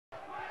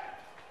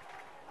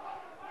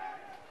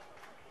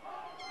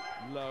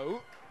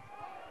low.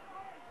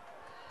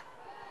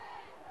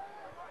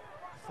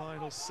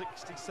 Final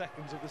 60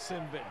 seconds of the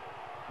sin bin.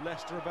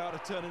 Leicester about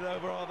to turn it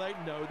over, are they?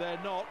 No, they're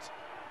not.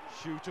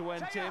 Shooter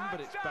went in,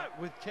 but it's back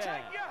with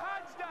care.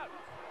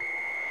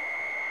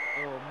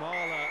 Oh,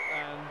 Marler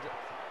and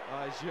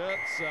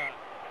Ayerza.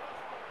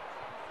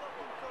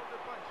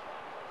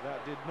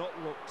 That did not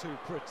look too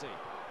pretty.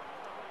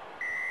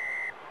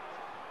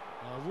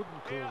 I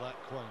wouldn't call that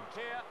quaint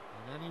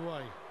in any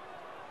way.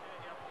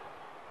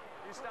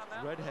 You stand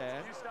there. Red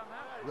hair,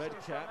 red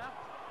cap,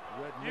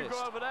 red mist. You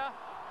go over there.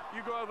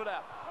 You go over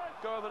there.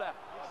 Go over there.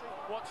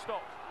 What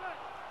stop?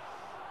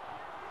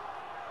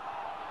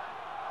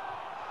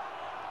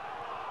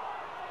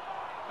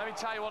 Let me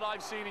tell you what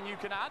I've seen and you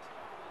can add.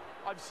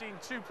 I've seen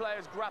two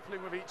players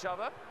grappling with each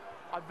other.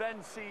 I've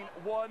then seen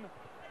one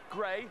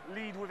Gray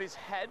lead with his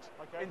head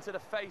into the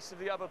face of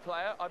the other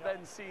player. I've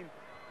then seen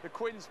the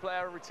Quins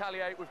player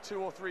retaliate with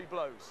 2 or 3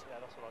 blows. Yeah,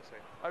 that's what I've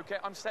seen. Okay,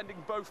 I'm sending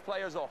both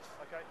players off.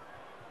 Okay.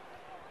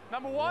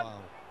 Number 1. Wow.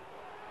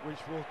 Which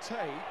will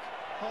take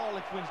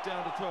Harlequins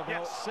down to 12.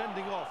 Now,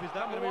 sending off, is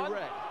that going to be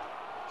red?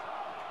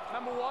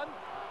 Number 1.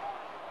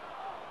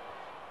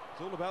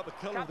 It's all about the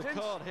colour of the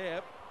card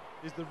here.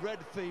 Is the red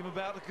theme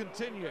about to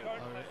continue?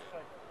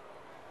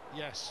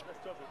 Yes.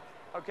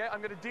 Okay, I'm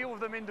going to deal with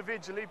them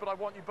individually, but I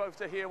want you both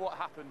to hear what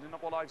happened and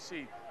what I've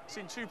seen. I've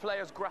seen two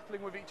players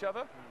grappling with each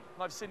other, and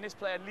I've seen this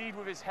player lead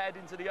with his head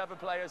into the other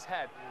player's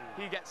head.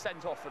 He gets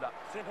sent off for that.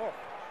 Sent off.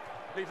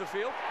 Leave the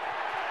field.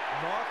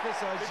 Marcos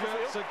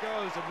Ayerza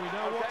goes, and we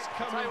know what's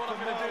coming from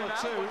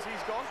Marler too. Once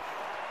he's gone.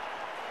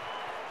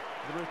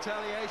 The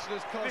retaliation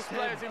has cost this him.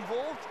 This player's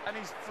involved, and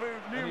he's threw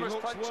numerous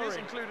punches,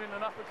 including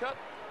an uppercut.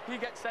 He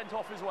gets sent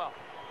off as well.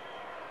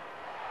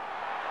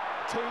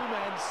 2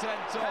 men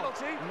sent off.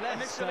 Penalty,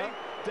 Leicester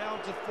down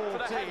to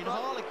 14.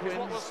 Harlequins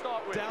what we'll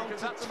start with, down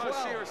because to that's 12. the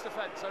most serious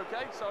offence,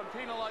 okay? So I'm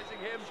penalising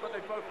him, but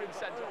they've both been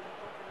sent off.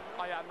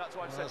 I am, that's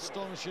why I'm sent off.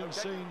 Astonishing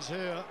scenes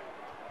here.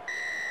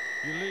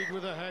 You lead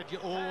with a head,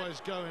 you're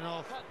always going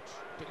off,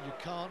 but you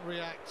can't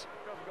react.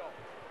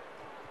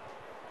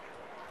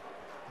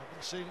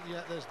 Haven't seen it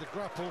yet. There's the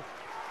grapple.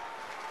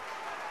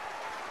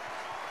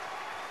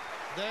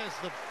 There's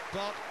the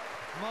butt.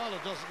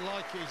 Marler doesn't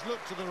like it. He's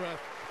looked to the ref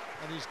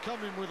and he's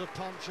coming with a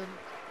punch,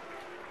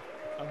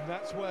 and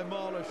that's where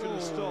Marler should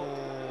have stopped,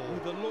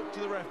 with the look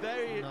to the ref.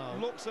 There he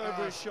looks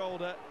over his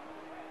shoulder.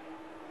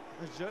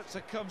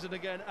 Ayerza comes in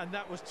again, and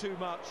that was too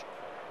much.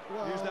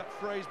 Used that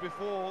phrase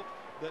before,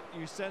 that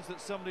you sense that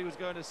somebody was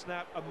going to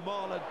snap, and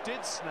Marler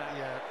did snap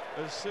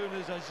as soon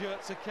as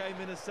Ayerza came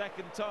in a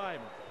second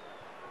time.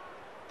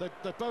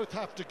 They both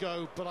have to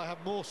go, but I have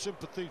more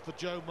sympathy for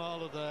Joe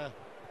Marler there.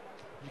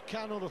 You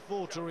cannot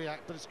afford to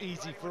react, but it's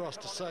easy for us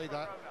to say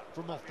that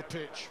from off the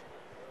pitch.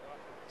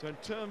 So in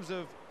terms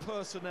of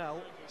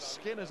personnel,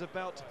 Skinner's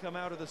about to come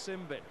out of the sin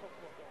bin.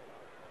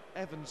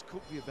 Evans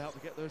could be about to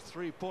get those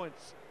 3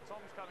 points. Tom's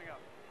coming up.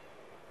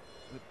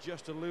 That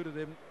just eluded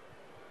him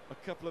a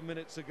couple of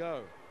minutes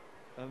ago.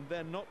 And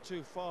then not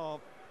too far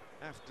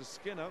after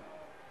Skinner,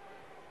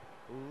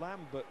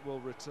 Lambert will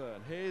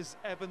return. Here's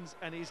Evans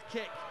and his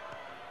kick.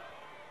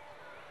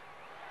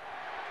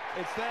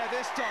 It's there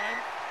this time.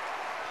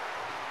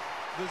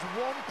 There's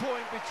 1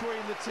 point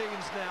between the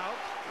teams now,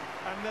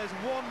 and there's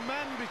 1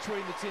 man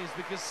between the teams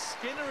because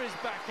Skinner is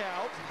back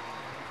out.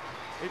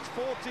 It's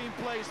 14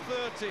 plays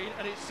 13,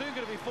 and it's soon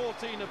going to be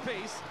 14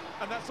 apiece,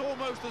 and that's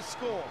almost the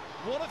score.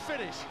 What a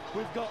finish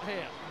we've got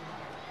here.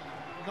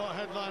 Not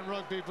headline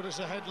rugby, but it's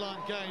a headline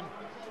game.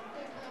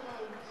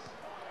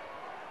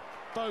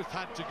 Both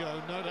had to go,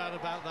 no doubt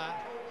about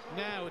that.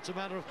 Now it's a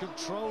matter of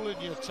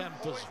controlling your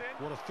tempers.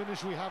 What a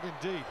finish we have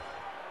indeed.